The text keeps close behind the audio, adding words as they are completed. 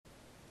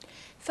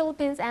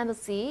Philippines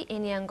Embassy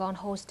in Yangon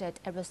hosted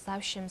a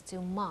reception to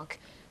mark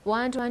the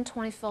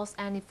 121st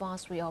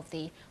anniversary of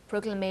the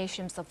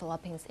Proclamation of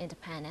Philippines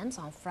independence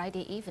on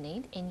Friday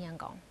evening in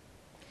Yangon.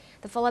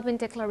 The Philippine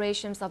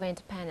Declaration of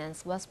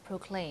Independence was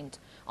proclaimed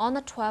on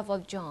the 12th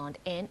of June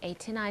in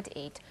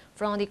 1898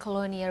 from the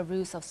colonial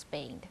rule of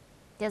Spain.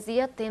 This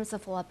year's theme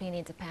of Philippine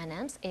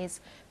independence is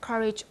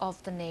Courage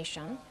of the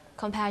Nation,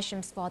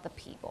 Compassion for the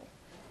People,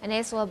 and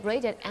is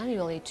celebrated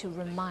annually to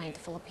remind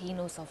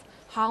Filipinos of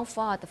how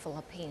far the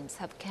Philippines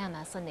have come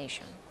as a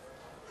nation.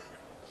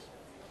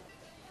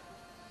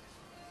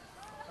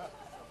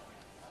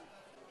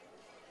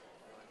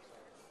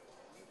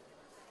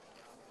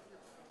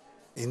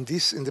 In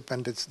this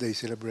Independence Day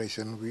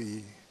celebration,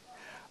 we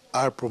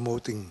are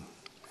promoting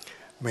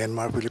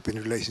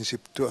Myanmar-Philippine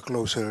relationship to a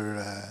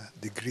closer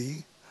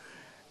degree.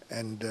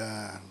 And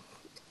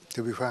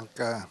to be frank,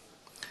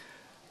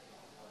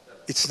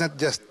 it's not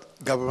just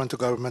government to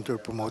government we're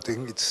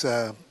promoting, it's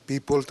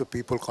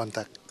people-to-people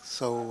contact.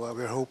 So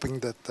we're hoping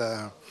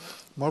that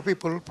more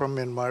people from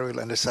Myanmar will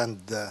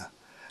understand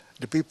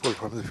the people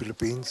from the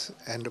Philippines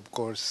and, of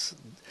course,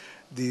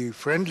 the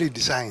friendly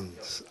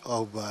designs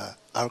of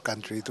our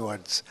country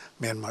towards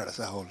Myanmar as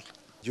a whole.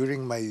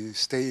 During my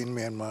stay in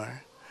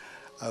Myanmar,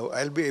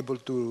 I'll be able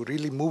to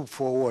really move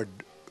forward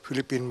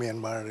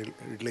Philippine-Myanmar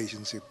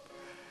relationship.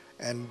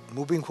 And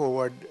moving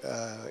forward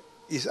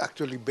is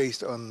actually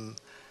based on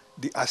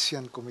the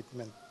ASEAN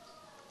commitment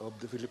of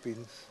the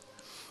Philippines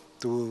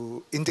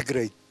to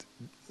integrate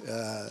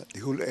the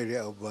whole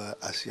area of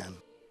ASEAN.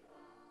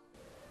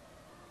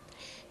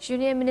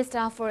 Junior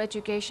Minister for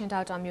Education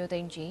Dr.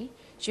 Myodenji,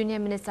 Junior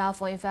Minister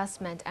for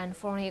Investment and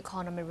Foreign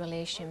Economy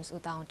Relations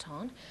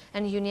Udauton,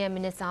 and Junior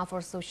Minister for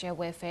Social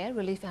Welfare,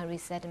 Relief and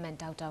Resettlement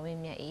Dr.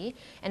 Wimya,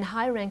 and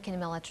high-ranking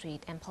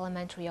military and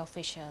parliamentary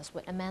officials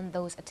were among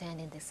those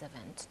attending this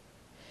event.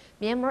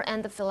 Myanmar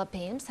and the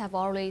Philippines have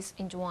always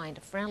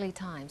enjoyed friendly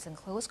times and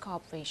close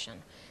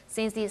cooperation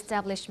since the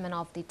establishment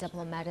of the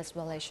diplomatic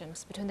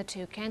relations between the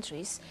two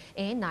countries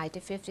in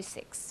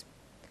 1956.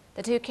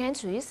 The two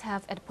countries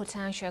have a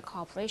potential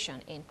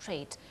cooperation in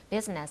trade,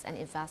 business, and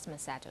investment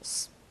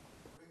sectors.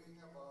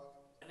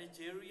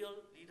 Managerial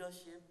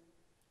leadership.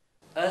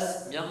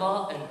 As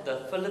Myanmar and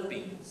the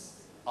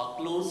Philippines are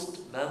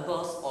close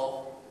members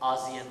of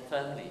ASEAN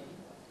family,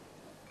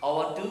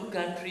 our two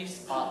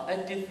countries are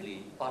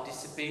actively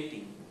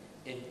participating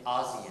in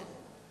ASEAN.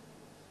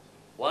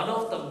 One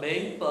of the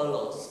main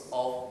pillars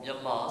of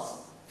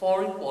Myanmar's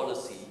foreign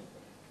policy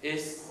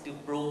is to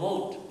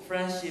promote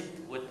friendship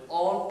with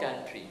all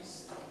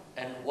countries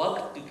and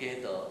work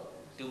together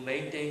to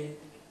maintain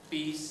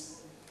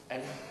peace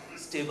and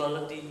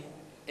stability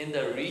in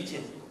the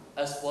region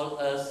as well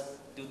as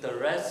to the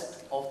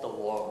rest of the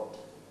world.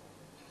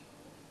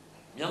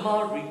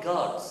 Myanmar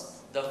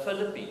regards the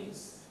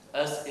Philippines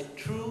as a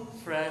true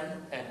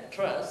friend and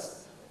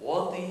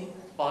trustworthy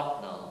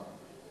partner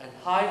and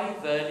highly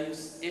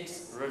values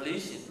its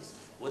relations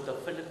with the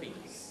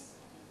Philippines.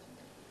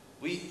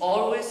 We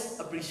always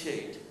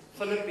appreciate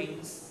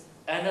Philippines'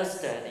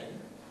 understanding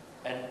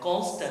and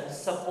constant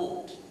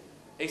support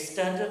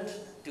extended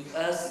to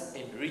us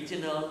in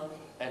regional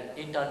and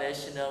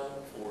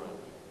international fora.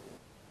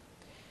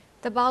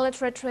 The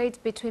bilateral trade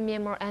between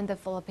Myanmar and the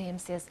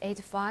Philippines is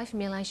 $85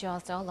 million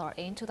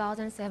in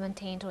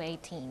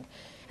 2017-18,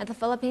 and the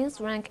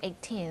Philippines rank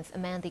 18th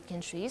among the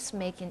countries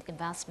making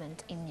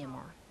investment in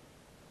Myanmar.